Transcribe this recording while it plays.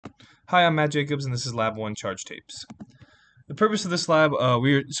Hi, I'm Matt Jacobs, and this is Lab 1 Charge Tapes. The purpose of this lab,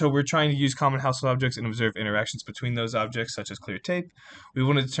 we're trying to use common household objects and observe interactions between those objects, such as clear tape. We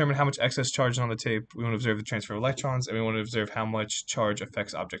want to determine how much excess charge is on the tape, we want to observe the transfer of electrons, and we want to observe how much charge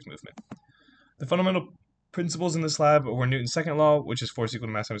affects object movement. The fundamental principles in this lab were Newton's second law, which is force equal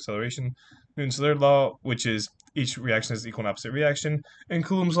to mass times acceleration, Newton's third law, which is each reaction has equal and opposite reaction, and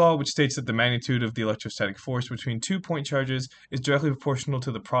Coulomb's law, which states that the magnitude of the electrostatic force between two point charges is directly proportional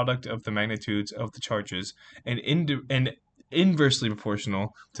to the product of the magnitudes of the charges and inversely proportional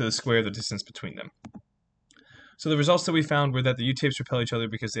to the square of the distance between them. So the results that we found were that the U-tapes repel each other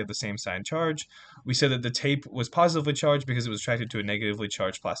because they have the same sign charge. We said that the tape was positively charged because it was attracted to a negatively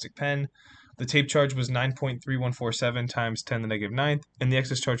charged plastic pen. The tape charge was 9.3147 times 10 to the negative ninth, and the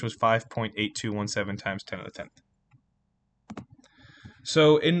excess charge was 5.8217 times 10 to the 10th.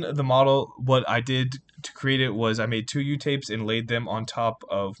 So in the model, what I did to create it was I made two U-tapes and laid them on top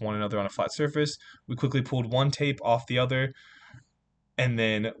of one another on a flat surface. We quickly pulled one tape off the other, and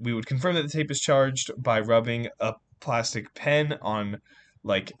then we would confirm that the tape is charged by rubbing a plastic pen on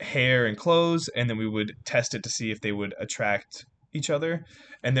like hair and clothes, and then we would test it to see if they would attract each other.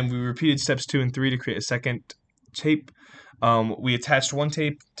 And then we repeated steps 2 and 3 to create a second tape. We attached one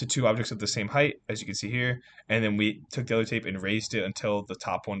tape to two objects of the same height, as you can see here, and then we took the other tape and raised it until the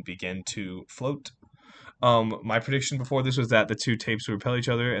top one began to float. My prediction before this was that the two tapes would repel each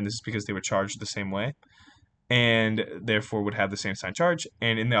other, and this is because they were charged the same way, and therefore would have the same sign charge.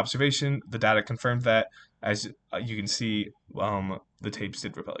 And in the observation, the data confirmed that. As you can see, the tapes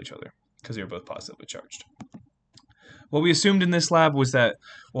did repel each other because they were both positively charged. What we assumed in this lab was that,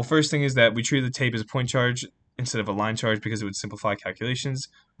 well, first thing is that we treated the tape as a point charge instead of a line charge because it would simplify calculations.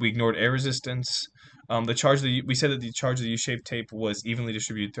 We ignored air resistance. We said that the charge of the U-shaped tape was evenly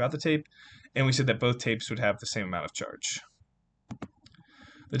distributed throughout the tape, and we said that both tapes would have the same amount of charge.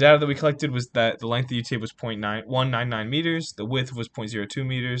 The data that we collected was that the length of the U-tape was 0.199 meters, the width was 0.02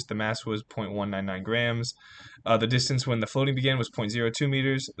 meters, the mass was 0.199 grams, the distance when the floating began was 0.02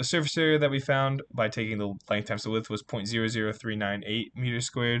 meters, the surface area that we found by taking the length times the width was 0.00398 meters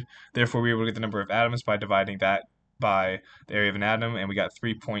squared, therefore we were able to get the number of atoms by dividing that by the area of an atom, and we got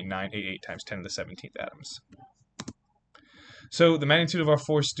 3.988 times 10 to the 17th atoms. So the magnitude of our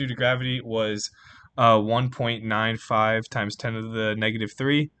force due to gravity was 1.95 times 10 to the negative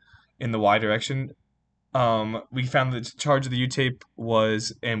 3 in the y direction. We found the charge of the U-tape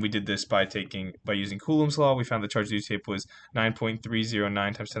was, and we did this by using Coulomb's law, we found the charge of the U-tape was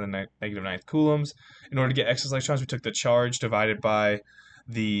 9.309 times 10 to the negative 9th coulombs. In order to get excess electrons, we took the charge divided by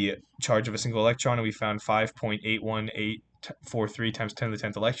the charge of a single electron, and we found 5.81843 times 10 to the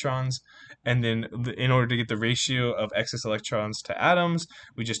 10th electrons. And then in order to get the ratio of excess electrons to atoms,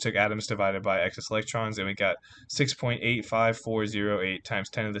 we just took atoms divided by excess electrons, and we got 6.85408 times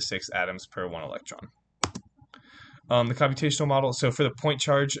 10 to the 6th atoms per 1 electron. The computational model, so for the point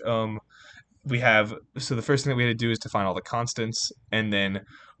charge, so the first thing that we had to do is define all the constants, and then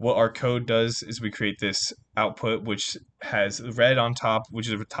what our code does is we create this output which has red on top, which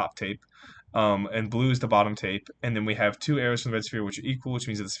is a top tape, and blue is the bottom tape, and then we have two arrows from the red sphere which are equal, which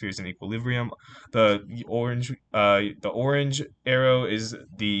means that the sphere is in equilibrium. The orange arrow is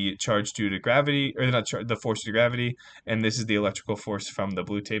the charge due to gravity, or the force due to gravity, and this is the electrical force from the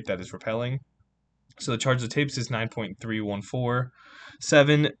blue tape that is repelling. So the charge of the tapes is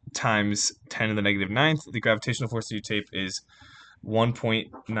 9.3147 times 10 to the negative ninth. The gravitational force of the U-tape is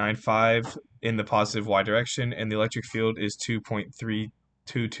 1.95 in the positive y direction, and the electric field is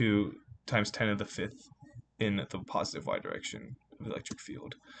 2.322 times 10 to the 5th in the positive y direction of the electric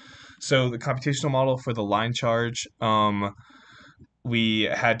field. So the computational model for the line charge, we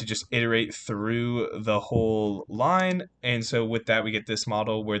had to just iterate through the whole line, and so with that we get this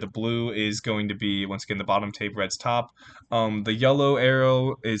model where the blue is going to be, once again, the bottom tape, red's top. The yellow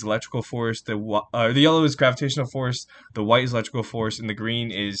arrow is electrical force, the yellow is gravitational force, the white is electrical force, and the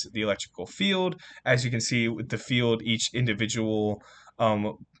green is the electrical field. As you can see with the field, each individual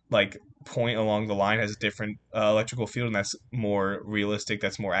point along the line has a different electrical field, and that's more realistic,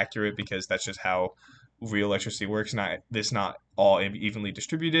 that's more accurate, because that's just how real electricity works, not all evenly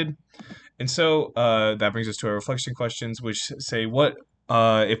distributed. And so that brings us to our reflection questions, which say, what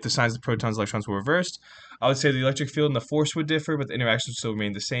if the signs of protons and electrons were reversed? I would say the electric field and the force would differ, but the interactions would still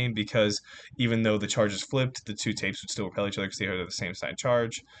remain the same, because even though the charge is flipped, the two tapes would still repel each other because they have the same sign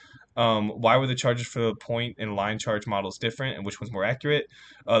charge. Why were the charges for the point and line charge models different, and which one's more accurate?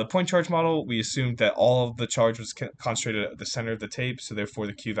 The point charge model, we assumed that all of the charge was concentrated at the center of the tape, so therefore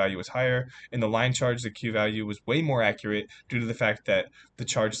the Q value was higher. In the line charge, the Q value was way more accurate due to the fact that the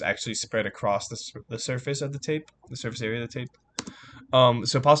charge is actually spread across the surface of the tape, the surface area of the tape.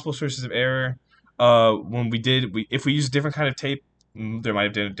 So possible sources of error. When if we use a different kind of tape, there might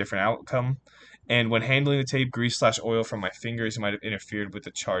have been a different outcome. And when handling the tape, grease/oil from my fingers might have interfered with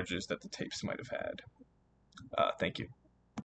the charges that the tapes might have had. Thank you.